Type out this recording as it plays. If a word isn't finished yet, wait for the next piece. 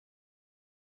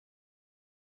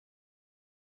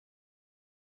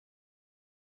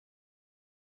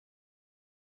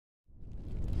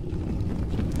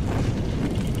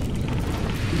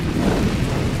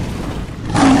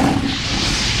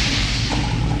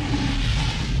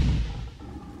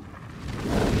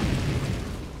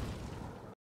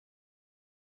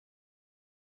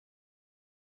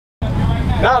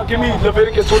Now give me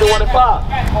Leviticus 21 and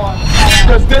 5.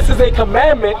 Because this is a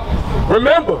commandment.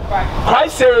 Remember,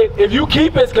 Christ said, if you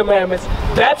keep his commandments,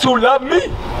 that's who love me.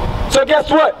 So guess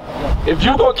what? If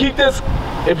you gonna keep this,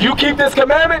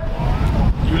 commandment,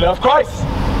 you love Christ.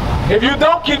 If you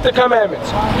don't keep the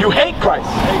commandments, you hate Christ.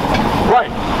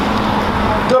 Right.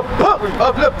 The book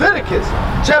of Leviticus,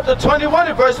 chapter 21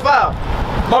 and verse 5.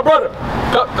 My brother,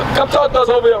 come talk to us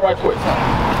over here right quick.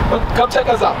 Come check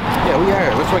us out. Yeah, we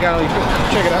are. Let's check out.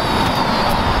 Check it out.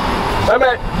 Hey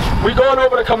man, we going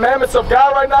over the commandments of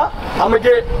God right now. I'm gonna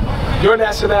get your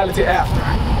nationality after.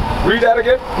 Read that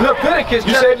again. Leviticus.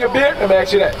 You shave your beard? Let me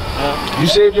ask you that. You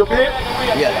shave your beard?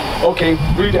 Yeah. Okay,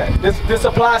 read that. This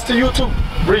applies to you too.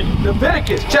 Read.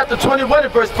 Leviticus chapter 21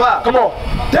 and verse 5. Come on.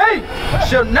 They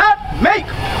shall not make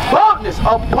baldness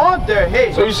upon their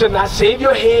head. So you should not shave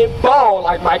your head bald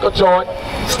like Michael Jordan,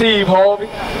 Steve Harvey.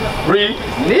 Read.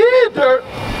 Neither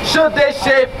should they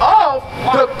shave off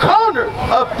the corner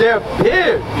of their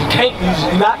beard. You can't,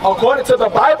 you're not, according to the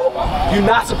Bible, you're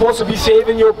not supposed to be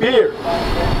shaving your beard.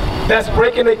 That's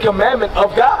breaking a commandment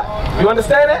of God. You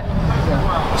understand that?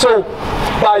 So,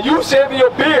 by you shaving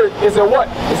your beard is a what?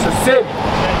 It's a sin.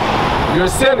 You're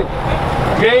sinning.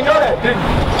 You ain't know that, didn't you?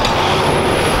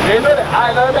 You ain't know that. All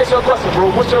right, now let me ask you a question, bro.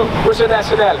 What's your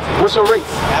nationality? What's your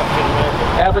race?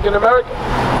 African American.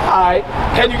 All right.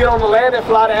 Can you get on the land and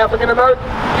fly to African American?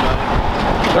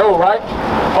 No, right?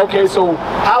 Okay, so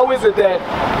how is it that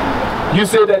you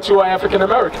say that you are African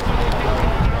American?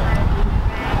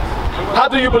 How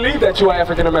do you believe that you are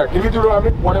African American? If you do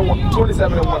Deuteronomy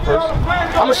 27 and 1 first,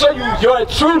 I'm going to show you your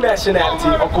true nationality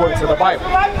according to the Bible.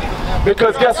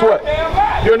 Because guess what?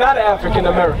 You're not African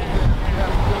American.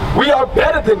 We are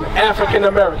better than African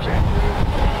American.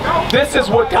 This is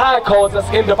what God calls us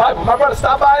in the Bible. My brother,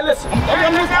 stop by and listen.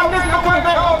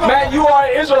 Man, you are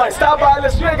an Israelite. Stop by and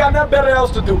listen. You ain't got nothing better else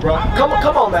to do, bro. Come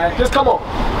on, man. Just come on.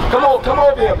 Come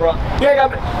over here, bro. You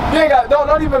ain't got,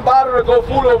 don't even bother to go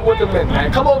fool over with the men,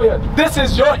 man. Come over here. This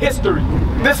is your history.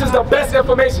 This is the best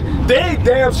information. They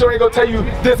damn sure ain't gonna tell you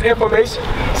this information.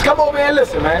 Just come over here and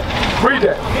listen, man. Read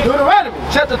that. Deuteronomy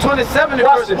chapter 27 and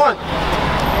verse 1.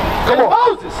 Come on.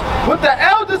 Moses with the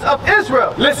elders of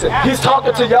Israel. Listen, he's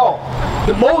talking to y'all.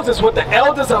 The Moses with the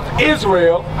elders of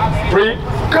Israel. Read.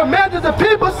 Commanded the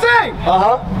people, saying,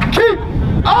 keep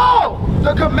all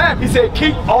the commandments. He said,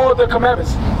 keep all the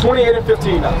commandments. 28 and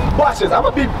 15 now. Watch this. I'm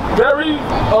going to be very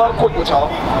quick with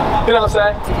y'all. You know what I'm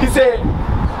saying? He said,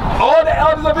 all the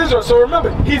elders of Israel. So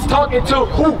remember, he's talking to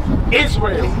who?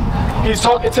 Israel. He's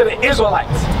talking to the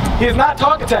Israelites. He's not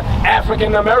talking to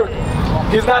African American.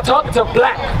 He's not talking to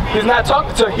black. He's not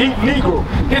talking to Negro.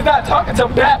 He's not talking to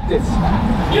Baptist.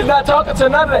 He's not talking to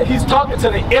none of that. He's talking to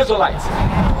the Israelites.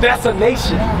 That's a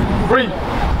nation. Read.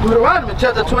 Deuteronomy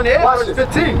chapter 28 verse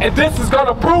 15. And this is going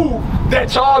to prove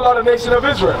that y'all are the nation of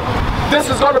Israel. This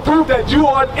is going to prove that you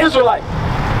are an Israelite.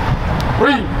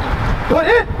 Read. But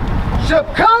it shall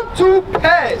come to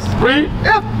pass, read,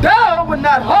 if thou wilt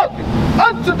not hearken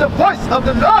unto the voice of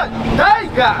the Lord thy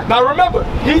God. Now remember,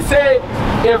 he said,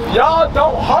 if y'all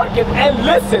don't hearken and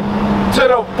listen to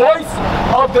the voice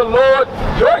of the Lord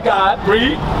your God,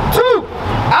 read, to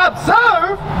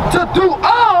observe to do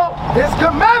all his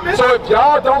commandments. So if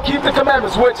y'all don't keep the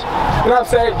commandments, which, you know what I'm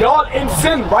saying, y'all in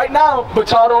sin right now, but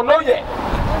y'all don't know yet.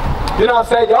 You know what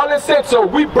I'm saying? Y'all in sin, so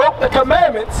we broke the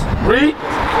commandments, read,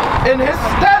 in his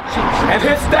statutes. And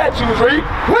his statutes, read,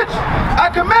 which I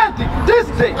command thee this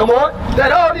day. Come on.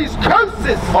 That all these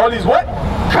curses. All these what?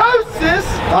 Curses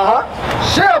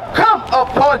shall come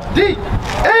upon thee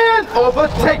and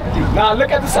overtake thee. Now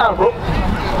look at the sound, bro.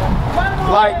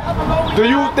 Like, do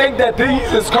you think that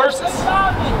these is curses?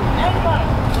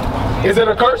 Is it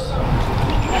a curse?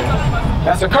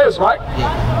 That's a curse, right?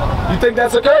 You think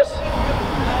that's a curse?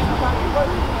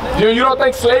 You don't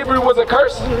think slavery was a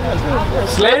curse?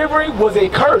 Slavery was a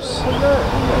curse.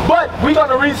 But we're going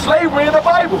to read slavery in the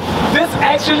Bible. This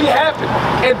actually happened.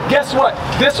 And guess what?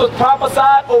 This was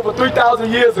prophesied over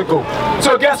 3,000 years ago.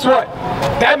 So guess what?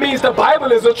 That means the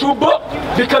Bible is a true book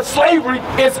because slavery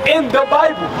is in the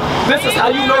Bible. This is how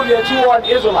you know that you are an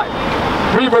Israelite.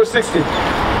 Read verse 16.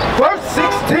 Verse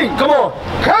 16. Come on.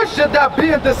 Cursed shall thou be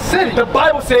in the city. The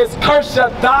Bible says, cursed shall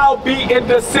thou be in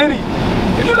the city.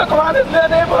 If you look around this little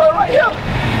neighborhood right here,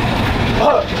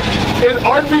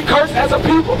 aren't we cursed as a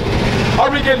people? Are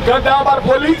we getting gunned down by the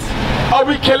police? Are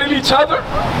we killing each other?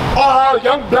 Are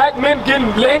young black men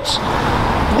getting lynched?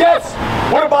 Yes.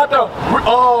 What about the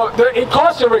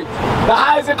incarcerate? The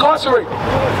highest incarcerate?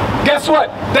 Guess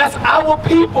what? That's our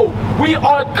people. We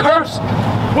are cursed.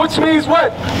 Which means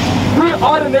what? We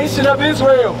are the nation of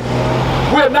Israel.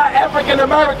 We're not African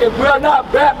American. We are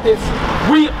not Baptist.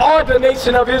 We are the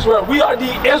nation of Israel. We are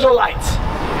the Israelites.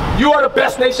 You are the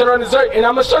best nation on this earth, and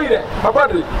I'm going to show you that. My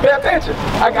brother, pay attention.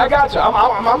 I got you.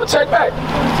 I'm going to check back.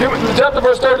 Jump to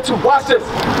verse 32. Watch this.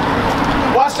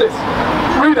 Watch this.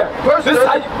 Read that.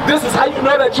 This is how you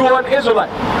know that you are an Israelite.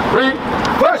 Read.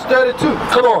 Verse 32.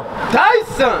 Come on. Thy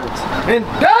sons and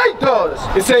thy daughters.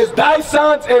 It says, thy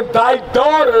sons and thy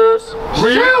daughters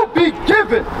shall be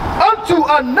given unto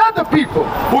another people.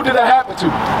 Who did that happen to?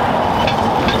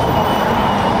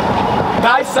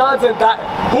 Thy sons and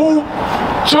who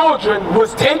children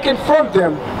was taken from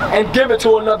them and given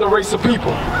to another race of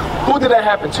people. Who did that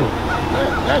happen to?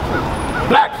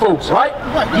 Black folks, right?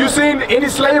 You seen any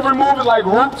slavery movies like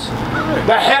Roots?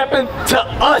 That happened to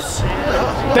us.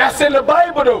 That's in the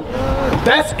Bible though.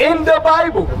 That's in the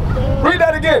Bible. Read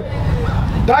that again.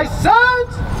 Thy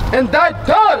sons and thy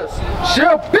daughters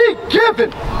shall be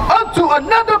given unto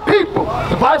another people.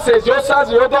 The Bible says your sons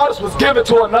and your daughters was given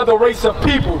to another race of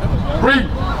people. Read.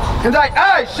 And thy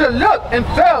eyes shall look and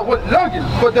fail with longing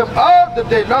for them all the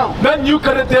day long. Nothing you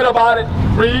could have did about it.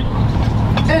 Read.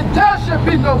 And there shall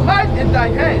be no might in thy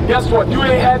hand. Guess what? You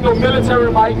ain't had no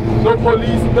military might, no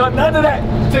police, none of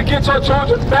that to get your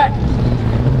children back.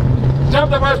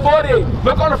 Jump to verse 48.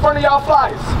 Look on the front of y'all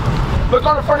flyers. Look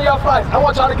on the front of y'all flyers. I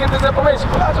want y'all to get this information.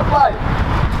 Pull out your flyer.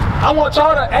 I want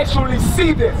y'all to actually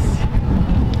see this.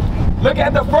 Look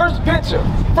at the first picture.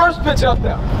 First picture up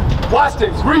there. Watch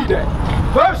this. Read that.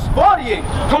 Verse 48.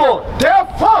 Come on.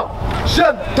 Therefore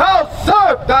shalt thou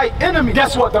serve thy enemies.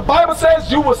 Guess what? The Bible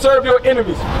says you will serve your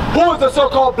enemies. Who is the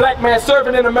so-called black man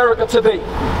serving in America today?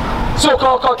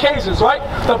 So-called Caucasians, right?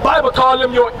 The Bible called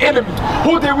them your enemy.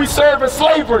 Who did we serve in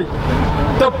slavery?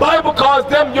 The Bible calls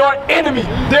them your enemy.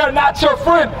 They're not your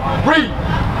friend. Read.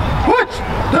 Which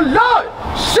the Lord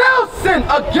shall send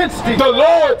against thee. The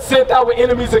Lord sent our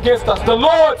enemies against us. The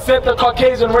Lord sent the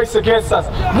Caucasian race against us.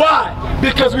 Why?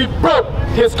 Because we broke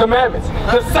his commandments.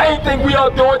 The same thing we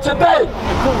are doing today.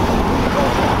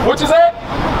 What you say?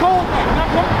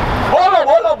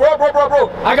 Hold on, bro.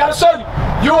 I gotta show you.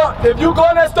 If you go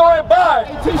in that store and buy,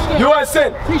 you are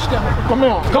sin. Teach them. Come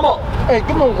on. Hey,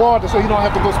 give them water so you don't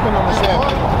have to go spend on the sand.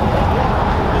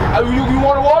 You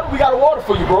want a water? We got a water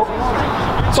for you, bro.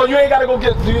 So you ain't gotta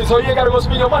go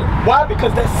spend your money. Why?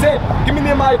 Because that's sin. Give me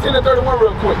Nehemiah 10:31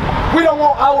 real quick. We don't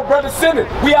want our brothers sinning.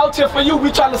 We out here for you.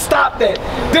 We trying to stop that.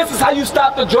 This is how you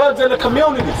stop the drugs in the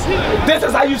communities. This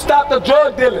is how you stop the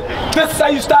drug dealing. This is how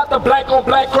you stop the black on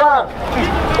black crime.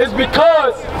 It's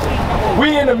because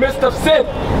we in the midst of sin.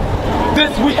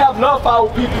 We have love for our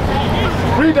people.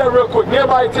 Read that real quick.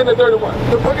 Nehemiah 10:31.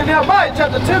 The book of Nehemiah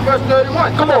chapter 10 verse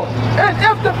 31. Come on. And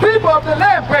if the people of the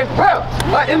land bring wealth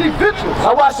or individuals.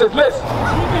 Now watch this. Listen.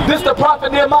 This the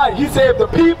prophet Nehemiah. He said if the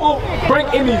people bring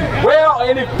any well or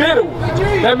any victuals,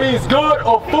 that means good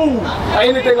or food or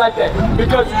anything like that.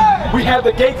 Because we have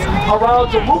the gates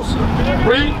around Jerusalem.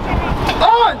 Read.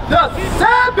 On the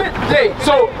Sabbath day.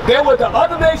 So there were the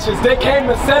other nations. They came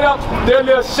to set up their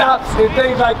little shops and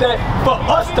things like that for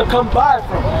us to come buy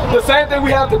from. The same thing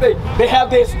we have today. They have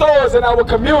their stores in our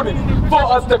community for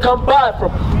us to come buy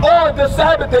from. On the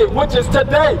Sabbath day, which is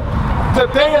today.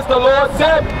 Today is the Lord's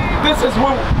Sabbath.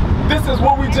 This is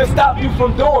what we just stopped you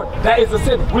from doing. That is a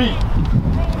sin. Read.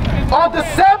 On the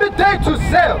Sabbath day to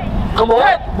sell. Come on.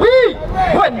 That we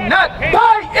would not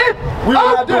buy it. We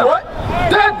will not do what?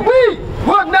 That we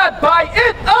will not buy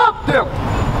it of them.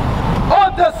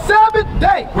 On the Sabbath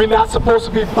day. We're not supposed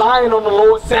to be buying on the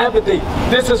Lord's Sabbath day.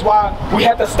 This is why we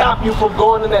had to stop you from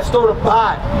going in that store to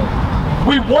buy.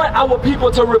 We want our people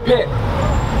to repent.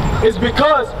 It's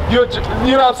because, you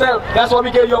know what I'm saying? That's why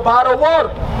we gave you a bottle of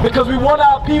water. Because we want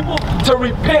our people to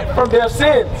repent from their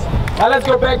sins. Now let's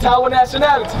go back to our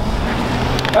nationality.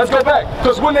 Let's go back.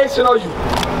 Because what nation are you?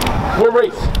 What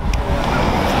race?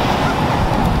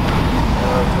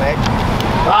 Black.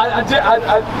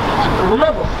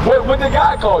 Remember, what did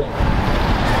God call you?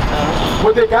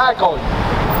 What did God call you?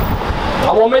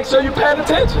 I want to make sure you paying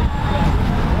attention.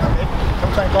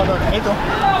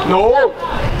 No.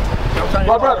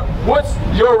 My brother, what's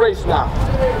your race now?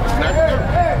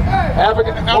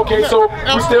 African. Okay, so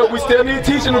we still need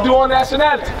teaching to do on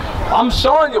nationality.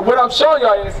 What I'm showing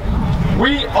y'all is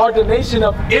we are the nation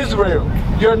of Israel.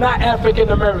 You're not African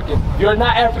American. You're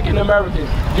not African American.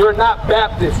 You're not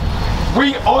Baptist.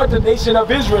 We are the nation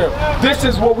of Israel. This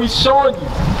is what we're showing you.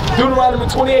 Deuteronomy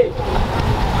 28.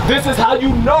 This is how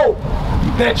you know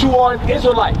that you are an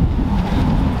Israelite.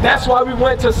 That's why we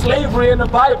went to slavery in the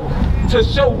Bible. To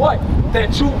show what?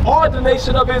 That you are the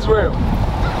nation of Israel.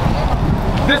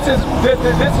 This is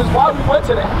why we went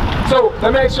to that. So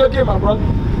let me ask you again, my brother.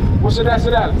 What's your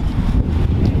nationality?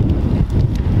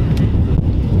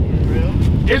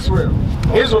 Israel.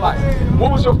 Israelite.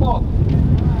 What was your father?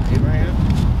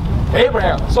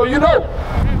 Abraham. So you know,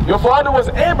 your father was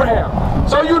Abraham.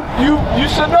 So you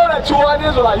should know that you are an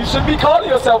Israelite. You should be calling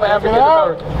yourself African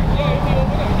American.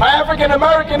 African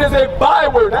American is a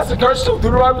byword. That's a curse too.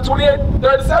 Deuteronomy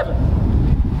 28:37.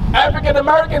 African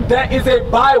American, that is a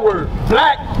byword.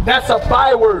 Black, that's a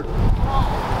byword.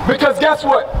 Because guess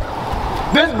what?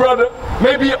 This brother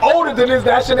may be older than his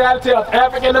nationality of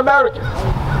African American.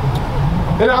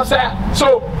 You know what I'm saying?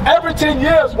 So every 10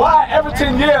 years, why every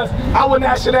 10 years our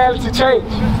nationality changed?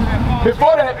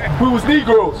 Before that, we was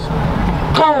Negroes,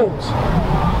 coons.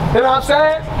 You know what I'm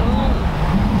saying?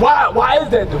 Why is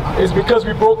that though? It's because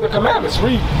we broke the commandments.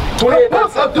 Read 28. The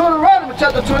book of Deuteronomy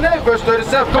chapter 28 verse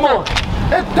 37. Come on.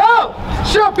 And thou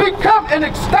shalt become an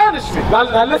astonishment.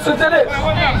 Now listen to this.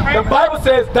 The Bible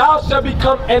says thou shalt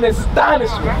become an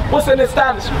astonishment. What's an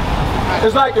astonishment?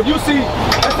 It's like if you see,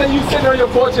 let's say you sitting on your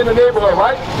porch in the neighborhood,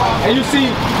 right? And you see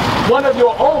one of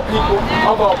your own people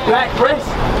of a black race,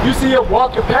 you see him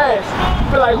walking past,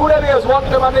 you be like, who that is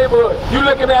walking in my neighborhood? You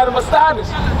looking at him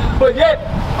astonished. But yet,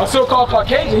 a so-called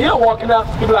Caucasian, he'll walking out,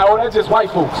 you be like, oh, that's just white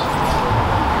folks.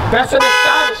 That's an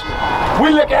astonishment. We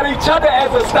look at each other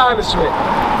as astonishment.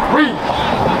 Read.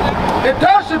 And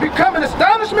thou shalt become an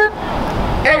astonishment,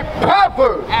 a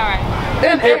proverb.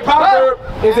 And a proverb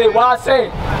is a wise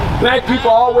saying. Black people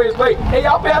are always late. Hey,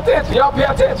 y'all pay attention. Y'all pay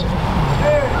attention.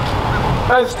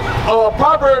 A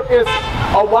proverb is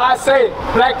a wise saying.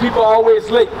 Black people are always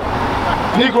late.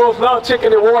 Negroes love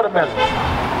chicken and watermelon.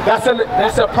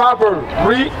 That's a proverb.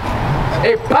 Read.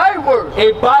 A byword.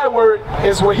 A byword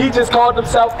is when he just called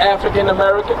himself African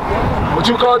American. What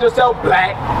you called yourself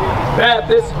Black,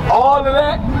 Baptist, all of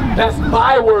that, that's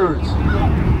bywords.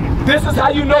 This is how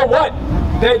you know what?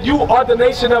 That you are the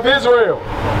nation of Israel.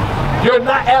 You're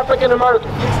not African American.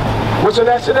 What's your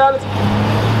nationality?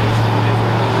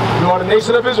 You are the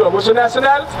nation of Israel. What's your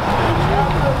nationality?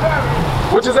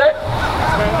 What you say?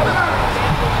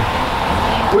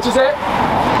 What you say?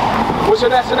 What's your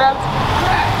nationality?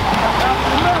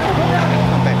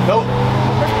 No.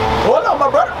 Hold on, my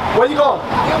brother. Where you going?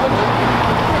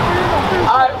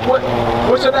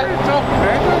 What's your name?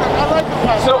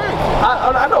 So,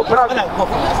 I know, but I'm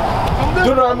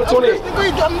Deuteronomy 28.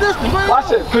 I'm listening. Watch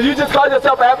this, because you just called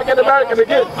yourself African American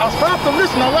again. I stopped to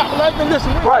listen. I like to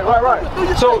listen.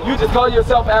 Right. So you just called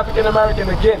yourself African American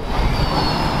again.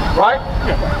 Right?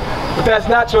 But that's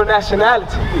not your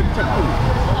nationality.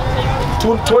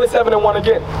 27 and 1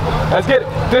 again. Let's get it.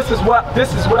 This is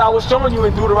what I was showing you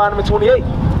in Deuteronomy 28.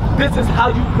 This is how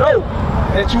you know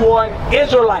that you are an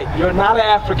Israelite. You're not an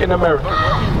African American.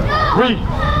 Read.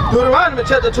 Deuteronomy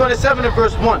chapter 27 and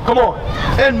verse 1. Come on.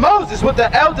 And Moses with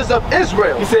the elders of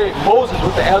Israel. He said Moses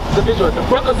with the elders of Israel. The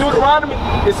book of Deuteronomy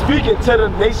is speaking to the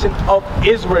nation of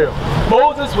Israel.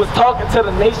 Moses was talking to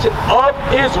the nation of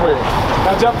Israel.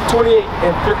 Now jump to 28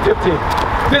 and 15.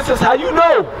 This is how you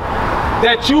know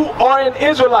that you are an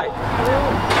Israelite.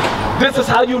 This is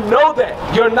how you know that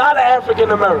you're not an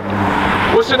African American.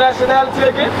 What's your nationality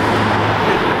again?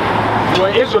 You're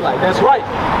an Israelite. That's right.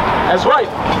 That's right.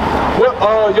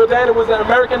 Well, your daddy was an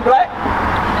American black?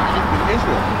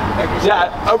 Israel.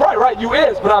 Yeah, right. You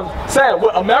is. But I'm saying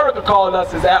what America called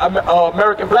us is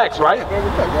American blacks, right?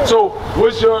 So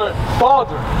was your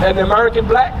father an American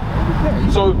black?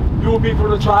 So you will be from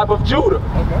the tribe of Judah.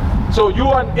 Okay. So you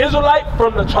are an Israelite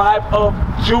from the tribe of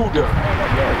Judah.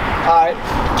 All right,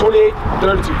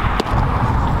 28:32.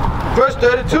 Verse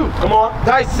 32. Come on.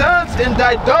 Thy sons and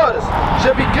thy daughters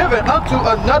shall be given unto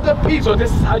another people. So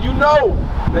this is how you know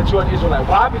that you're an Israelite.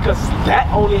 Why? Because that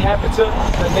only happened to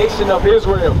the nation of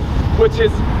Israel, which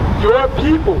is your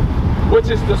people, which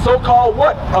is the so-called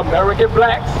what? American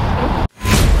blacks.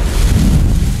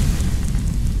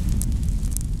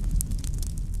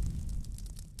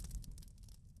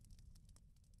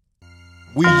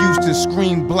 We used to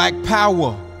scream black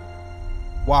power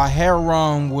while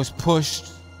Heron was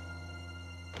pushed.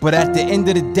 But at the end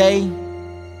of the day,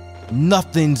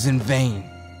 nothing's in vain.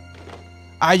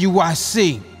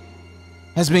 IUIC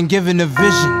has been given a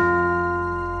vision.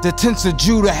 The tents of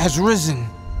Judah has risen.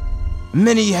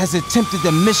 Many has attempted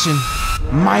the mission.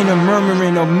 Minor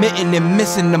murmuring, omitting, and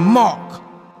missing the mark.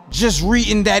 Just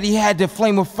reading that he had the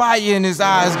flame of fire in his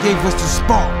eyes gave us the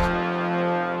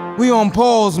spark. We on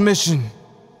Paul's mission.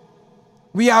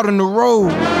 We out on the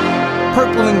road,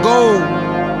 purple and gold,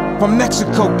 from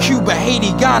Mexico, Cuba,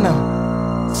 Haiti, Ghana,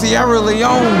 Sierra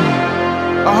Leone.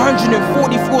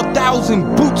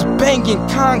 144,000 boots banging,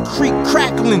 concrete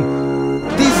crackling.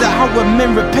 These are our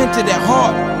men repented at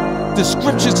heart. The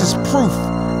scriptures is proof.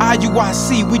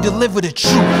 IUIC, we deliver the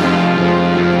truth.